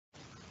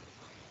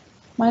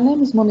My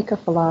name is Monika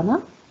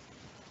Falana,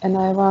 and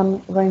I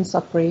run Reign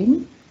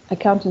Supreme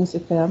accountancy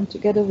firm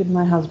together with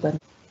my husband.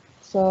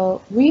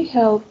 So we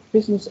help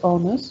business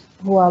owners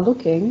who are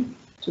looking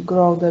to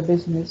grow their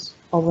business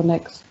over the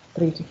next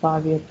 3 to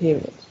 5 year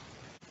period.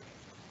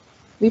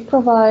 We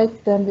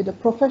provide them with a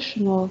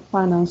professional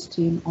finance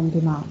team on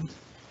demand.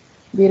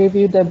 We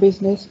review their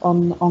business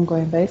on an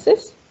ongoing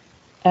basis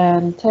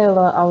and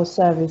tailor our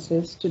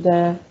services to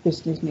their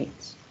business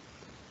needs.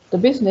 The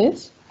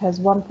business has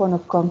one point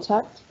of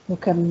contact who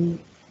can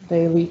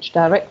they reach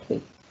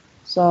directly.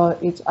 So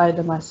it's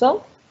either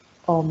myself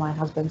or my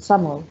husband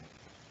Samuel.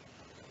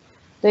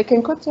 They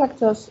can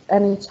contact us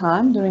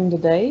anytime during the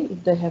day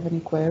if they have any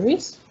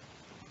queries.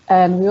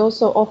 And we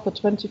also offer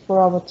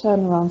 24-hour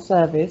turnaround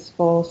service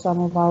for some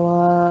of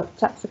our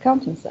tax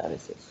accounting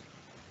services.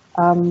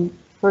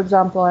 For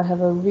example, I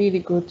have a really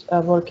good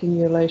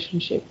working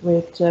relationship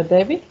with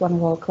David, one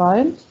of our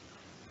clients,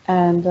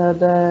 and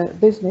the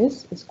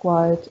business is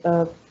quite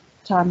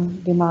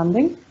time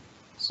demanding.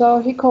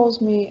 So he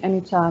calls me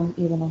anytime,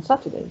 even on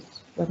Saturdays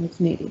when it's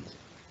needed.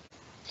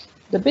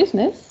 The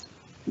business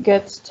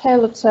gets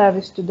tailored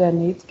service to their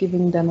needs,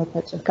 giving them a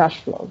better cash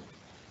flow.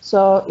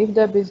 So if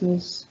their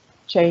business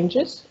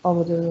changes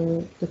over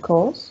the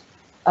course,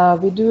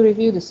 we do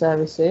review the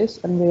services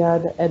and we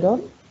either add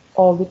on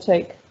or we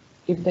take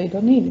if they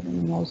don't need it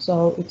anymore.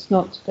 So it's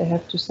not they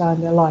have to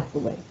sign their life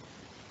away.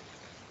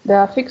 There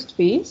are fixed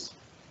fees,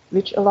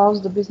 which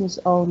allows the business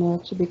owner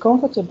to be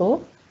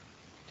comfortable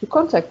to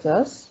contact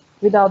us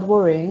without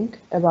worrying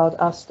about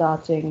us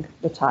starting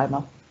the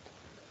timer.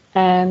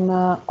 And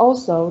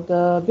also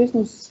the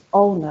business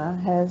owner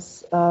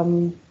has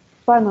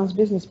finance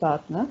business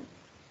partner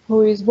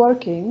who is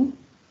working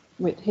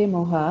with him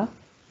or her,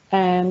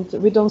 and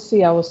we don't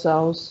see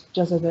ourselves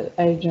just as an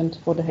agent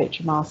for the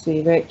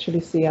HMRC. We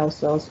actually see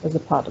ourselves as a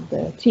part of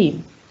their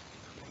team.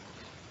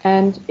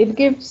 And it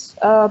gives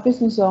a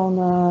business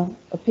owner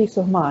a peace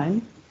of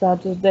mind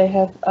that they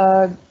have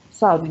a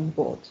sounding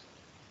board.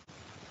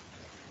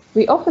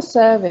 We offer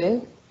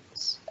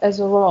service as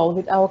a role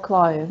with our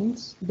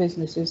clients'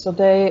 businesses, so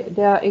they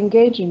are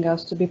engaging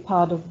us to be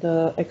part of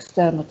the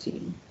external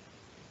team.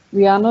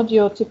 We are not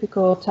your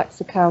typical tax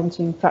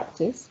accounting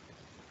practice.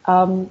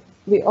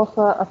 We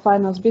offer a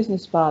finance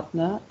business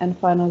partner and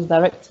finance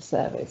director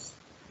service.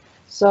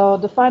 So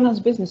the finance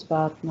business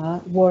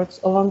partner works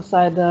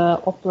alongside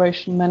the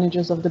operation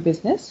managers of the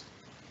business,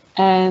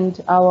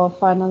 and our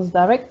finance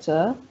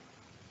director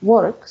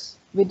works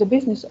with the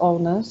business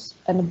owners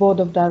and the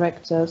board of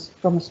directors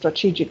from a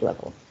strategic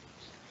level.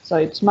 So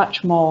it's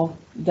much more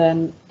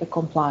than the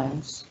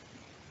compliance.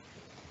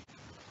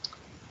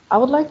 I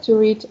would like to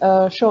read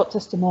a short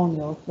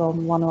testimonial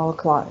from one of our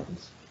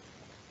clients.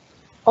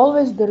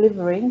 Always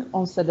delivering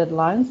on set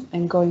deadlines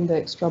and going the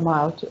extra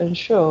mile to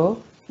ensure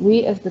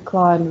we as the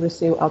client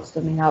receive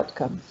outstanding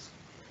outcomes.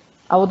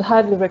 I would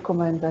highly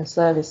recommend their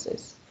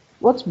services.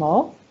 What's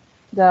more,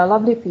 they are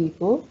lovely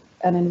people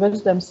and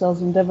invest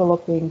themselves in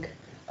developing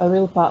a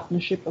real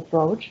partnership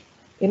approach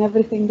in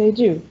everything they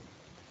do.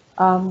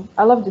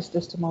 I love this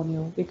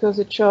testimonial because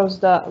it shows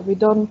that we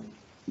don't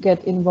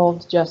get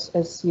involved just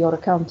as your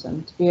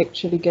accountant. We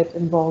actually get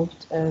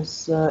involved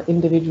as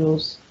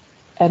individuals,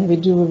 and we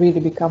do really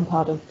become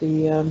part of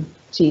the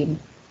team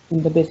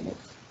in the business.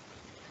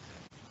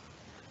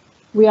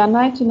 We are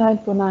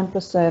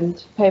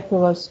 99.9%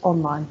 paperless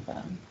online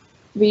firm.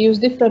 We use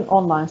different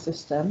online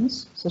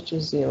systems such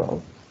as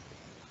Xero.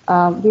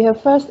 We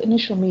have first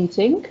initial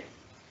meeting,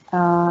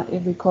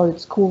 if we call it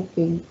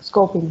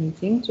scoping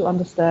meeting, to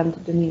understand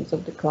the needs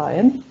of the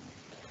client.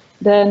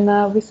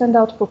 Then we send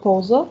out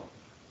proposal,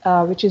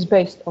 which is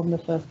based on the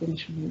first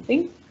initial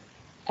meeting.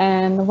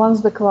 And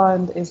once the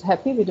client is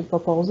happy with the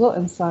proposal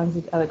and signs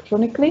it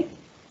electronically,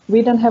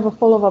 we then have a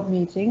follow-up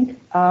meeting,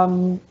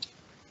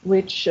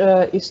 which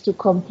is to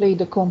complete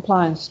the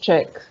compliance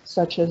check,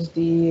 such as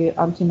the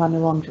anti-money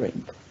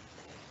laundering.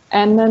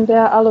 And then they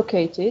are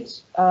allocated.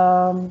 They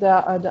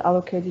are either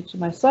allocated to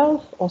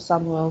myself or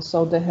Samuel,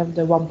 so they have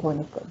the one point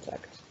of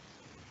contact.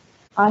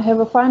 I have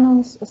a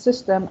finance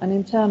system and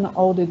internal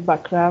audit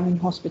background in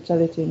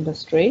hospitality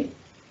industry,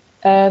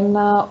 and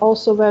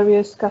also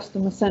various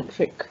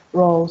customer-centric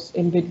roles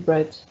in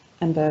Whitbread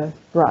and their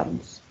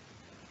brands.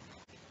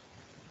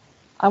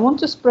 I want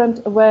to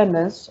spread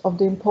awareness of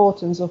the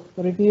importance of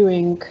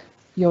reviewing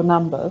your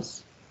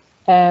numbers,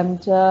 and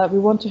we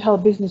want to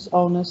help business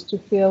owners to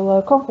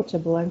feel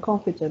comfortable and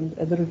confident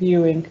at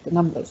reviewing the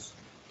numbers.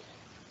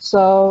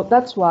 So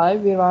that's why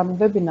we run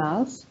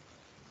webinars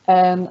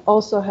and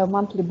also have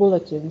monthly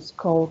bulletins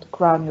called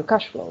Crown Your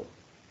Cash Flow.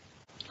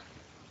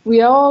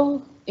 We are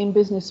all in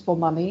business for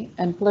money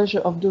and pleasure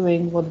of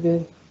doing what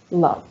we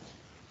love.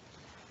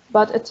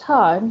 But at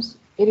times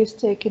it is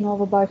taken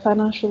over by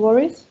financial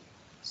worries.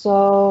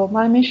 So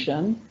my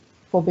mission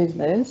for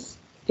business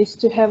is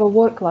to have a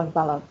work-life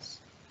balance.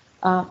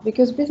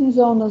 Because business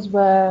owners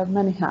wear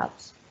many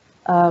hats: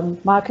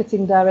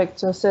 marketing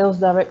director, sales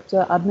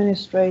director,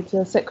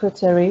 administrator,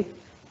 secretary,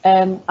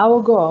 and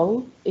our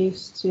goal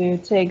is to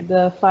take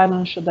the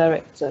financial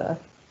director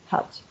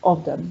hat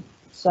off them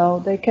so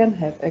they can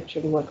have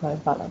actually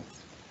work-life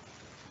balance.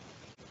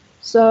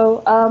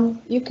 So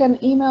you can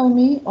email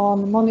me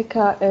on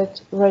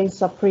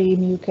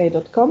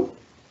monika@reignsupremeuk.com.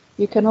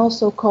 You can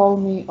also call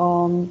me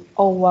on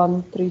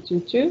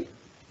 01322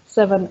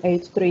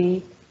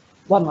 783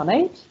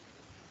 118.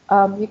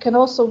 You can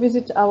also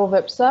visit our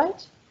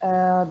website,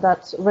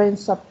 that's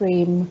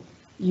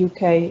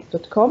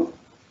reignsupremeuk.com,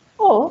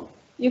 or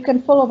you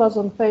can follow us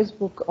on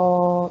Facebook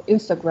or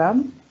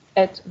Instagram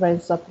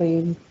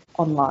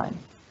 @reignsupremeonline.